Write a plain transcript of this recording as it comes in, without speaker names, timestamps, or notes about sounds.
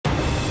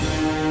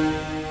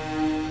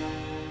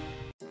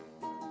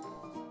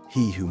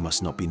He who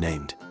must not be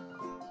named.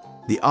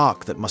 The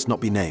arc that must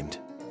not be named.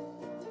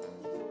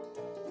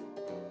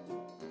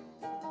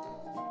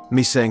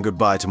 Me saying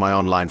goodbye to my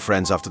online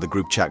friends after the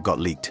group chat got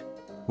leaked.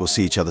 We'll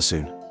see each other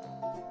soon.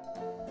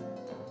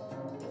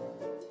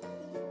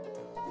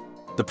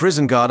 The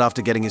prison guard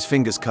after getting his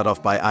fingers cut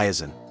off by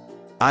Aizen.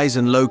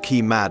 Aizen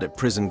low-key mad at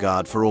prison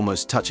guard for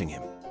almost touching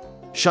him.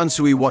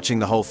 Shansui watching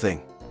the whole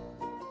thing.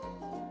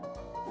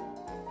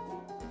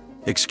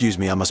 Excuse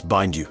me, I must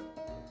bind you.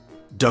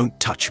 Don't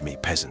touch me,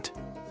 peasant.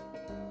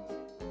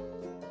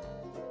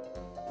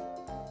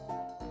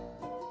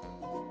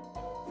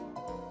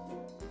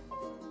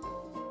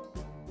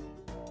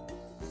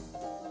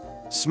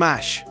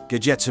 Smash!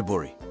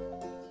 Gejetsuburi.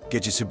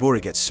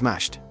 Gejetsuburi gets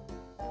smashed.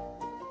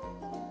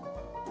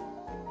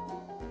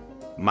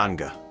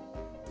 Manga.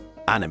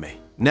 Anime.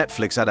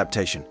 Netflix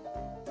adaptation.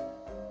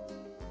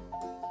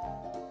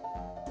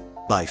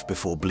 Life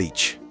before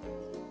Bleach.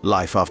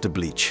 Life after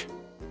Bleach.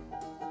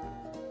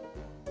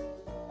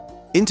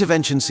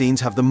 Intervention scenes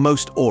have the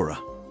most aura.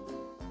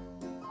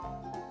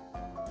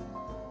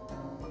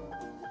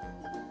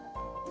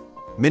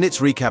 Minutes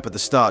recap at the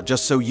start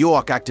just so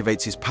York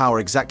activates his power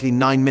exactly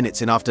 9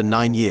 minutes in after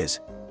 9 years.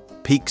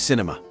 Peak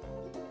cinema.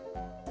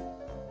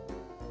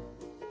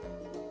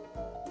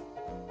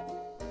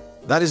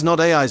 That is not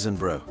Aizen,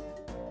 bro.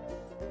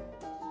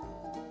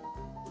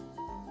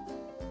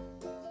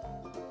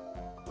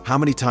 How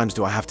many times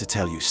do I have to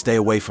tell you, stay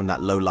away from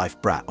that low-life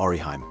brat,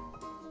 Oriheim?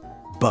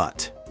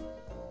 But,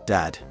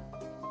 Dad.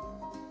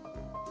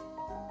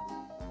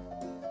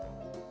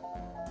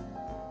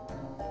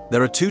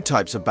 There are 2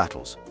 types of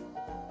battles.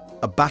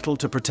 A battle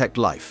to protect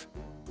life,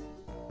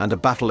 and a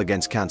battle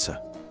against cancer.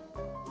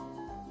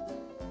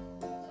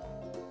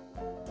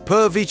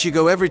 Perv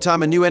Ichigo every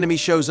time a new enemy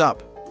shows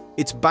up.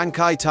 It's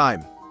Bankai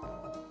time.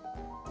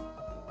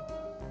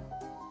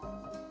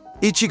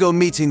 Ichigo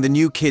meeting the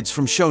new kids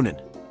from Shonen.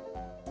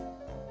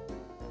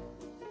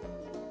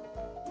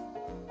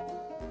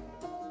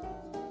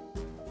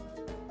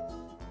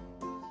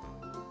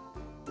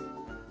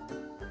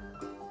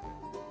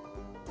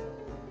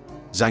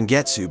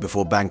 Zangetsu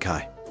before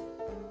Bankai.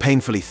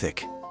 Painfully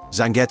thick.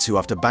 Zangetsu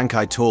after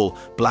Bankai tall,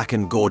 black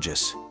and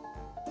gorgeous.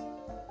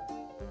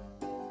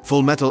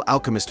 Full Metal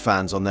Alchemist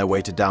fans on their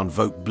way to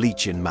downvote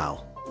Bleach in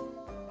Mal.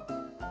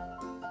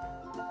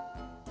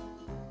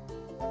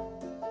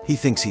 He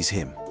thinks he's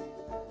him.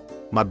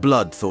 My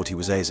blood thought he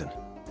was Aizen.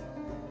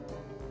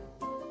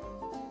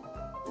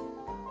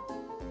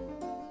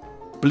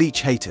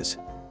 Bleach haters.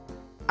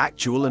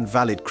 Actual and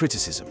valid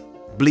criticism.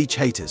 Bleach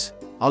haters.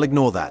 I'll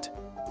ignore that.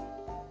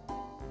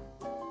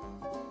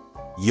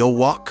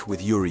 Yowak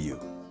with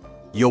Yuryu.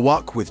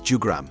 Yowak with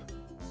Jugram.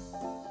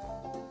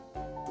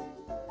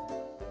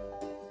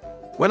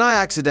 When I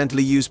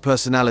accidentally used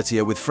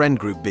Personality with friend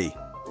group B,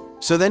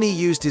 so then he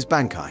used his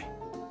Bankai.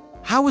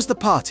 How was the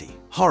party?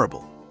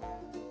 Horrible.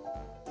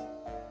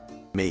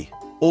 Me.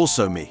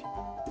 Also me.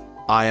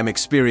 I am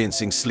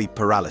experiencing sleep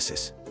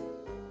paralysis.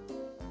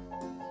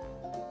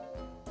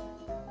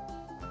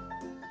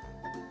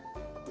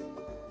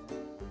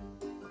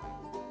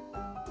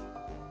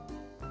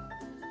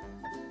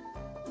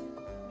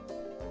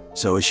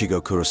 So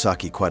Ichigo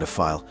Kurosaki, quite a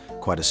file,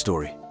 quite a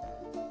story.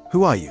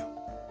 Who are you?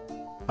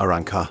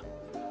 Aranka?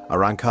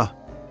 Aranka?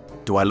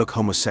 Do I look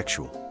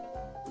homosexual?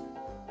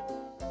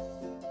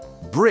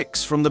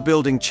 Bricks from the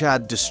building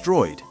Chad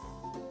destroyed.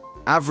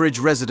 Average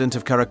resident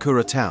of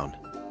Karakura town.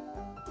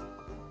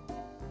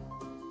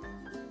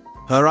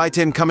 Her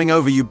item coming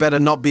over, you better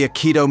not be a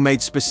keto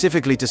made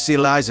specifically to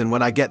seal Aizen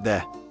when I get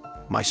there.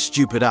 My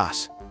stupid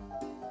ass.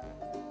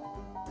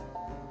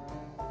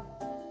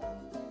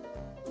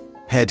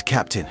 Head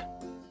captain.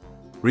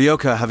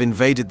 Ryoka have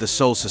invaded the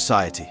Soul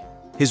Society.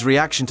 His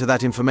reaction to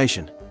that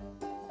information.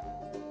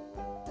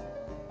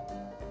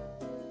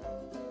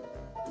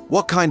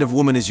 What kind of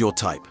woman is your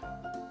type?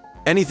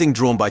 Anything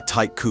drawn by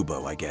Type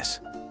Kubo, I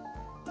guess.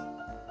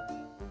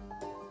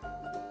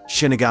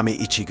 Shinigami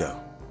Ichigo.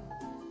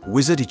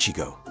 Wizard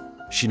Ichigo.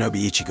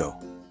 Shinobi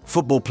Ichigo.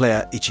 Football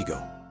player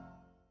Ichigo.